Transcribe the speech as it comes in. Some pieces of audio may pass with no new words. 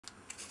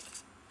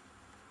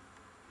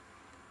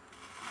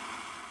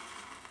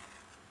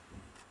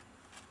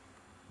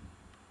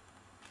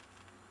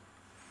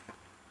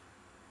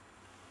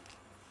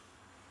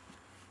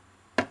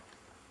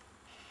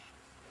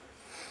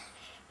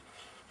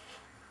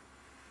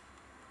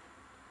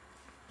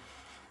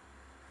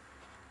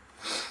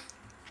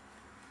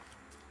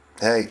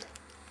Hey,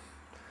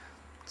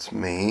 it's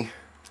me.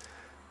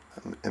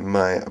 I'm in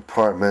my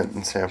apartment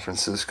in San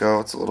Francisco.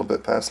 It's a little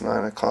bit past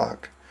 9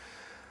 o'clock.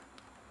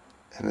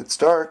 And it's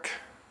dark.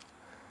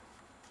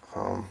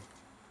 I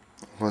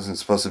wasn't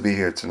supposed to be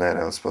here tonight.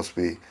 I was supposed to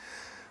be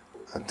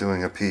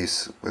doing a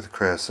piece with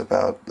Chris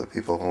about the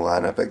people who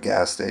line up at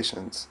gas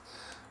stations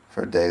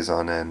for days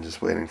on end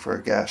just waiting for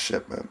a gas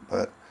shipment.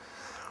 But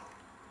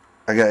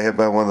I got hit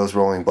by one of those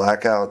rolling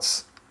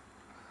blackouts.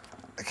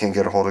 I can't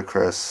get a hold of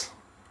Chris.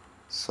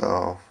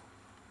 So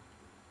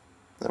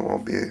there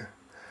won't be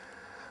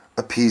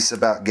a piece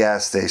about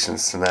gas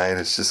stations tonight.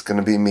 It's just going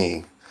to be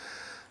me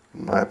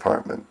in my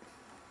apartment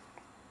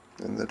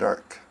in the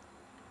dark.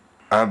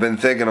 I've been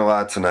thinking a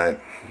lot tonight,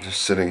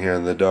 just sitting here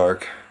in the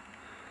dark,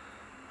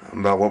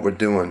 about what we're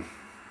doing,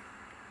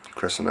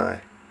 Chris and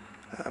I.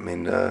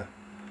 We're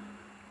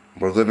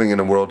living in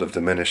a world of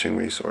diminishing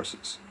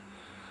resources.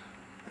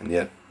 And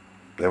yet,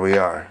 there we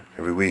are,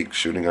 every week,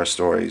 shooting our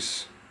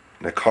stories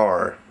in a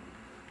car,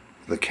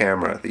 the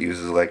camera that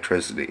uses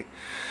electricity.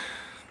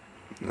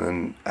 And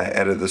then I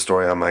edit the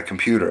story on my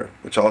computer,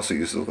 which also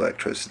uses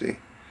electricity.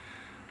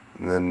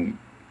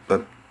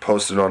 But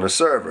post it on a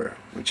server,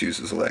 which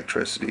uses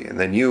electricity. And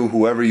then you,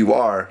 whoever you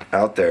are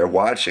out there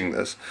watching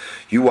this,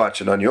 you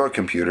watch it on your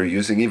computer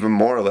using even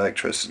more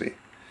electricity.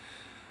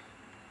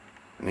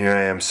 And here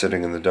I am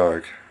sitting in the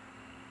dark.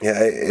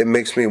 Yeah, it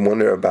makes me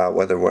wonder about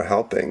whether we're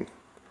helping.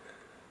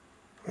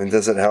 I mean,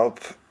 does it help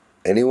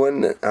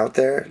anyone out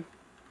there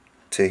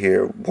to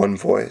hear one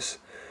voice,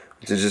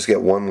 to just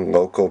get one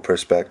local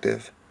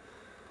perspective?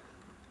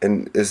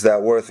 And is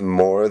that worth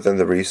more than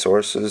the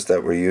resources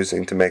that we're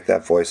using to make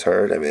that voice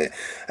heard? I mean,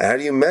 how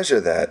do you measure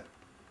that?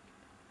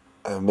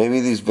 Maybe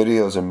these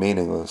videos are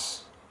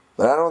meaningless,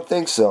 but I don't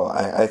think so.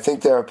 I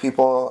think there are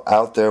people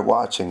out there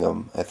watching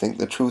them. I think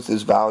the truth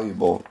is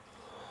valuable.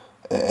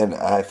 And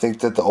I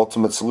think that the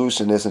ultimate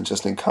solution isn't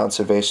just in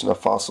conservation of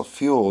fossil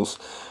fuels,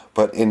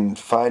 but in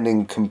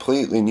finding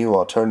completely new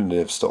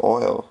alternatives to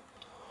oil.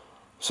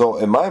 So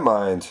in my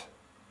mind,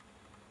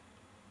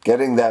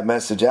 getting that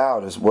message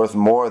out is worth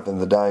more than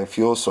the dying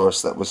fuel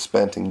source that was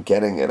spent in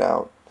getting it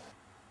out.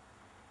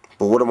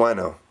 But what do I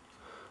know?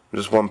 I'm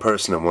just one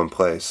person in one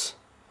place.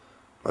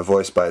 My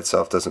voice by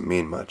itself doesn't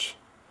mean much.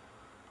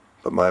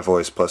 But my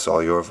voice plus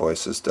all your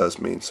voices does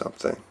mean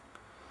something.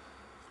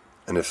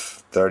 And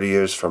if 30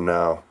 years from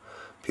now,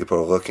 people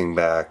are looking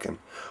back and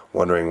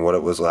wondering what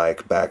it was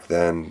like back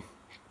then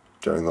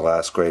during the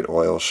last great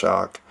oil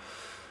shock,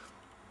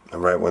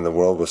 and right when the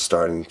world was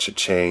starting to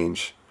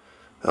change,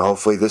 and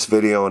hopefully this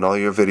video and all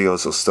your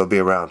videos will still be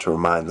around to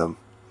remind them.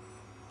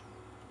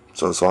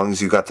 So as long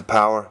as you got the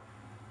power,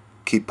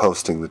 keep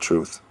posting the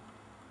truth.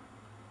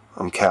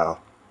 I'm Cal,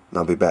 and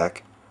I'll be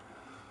back.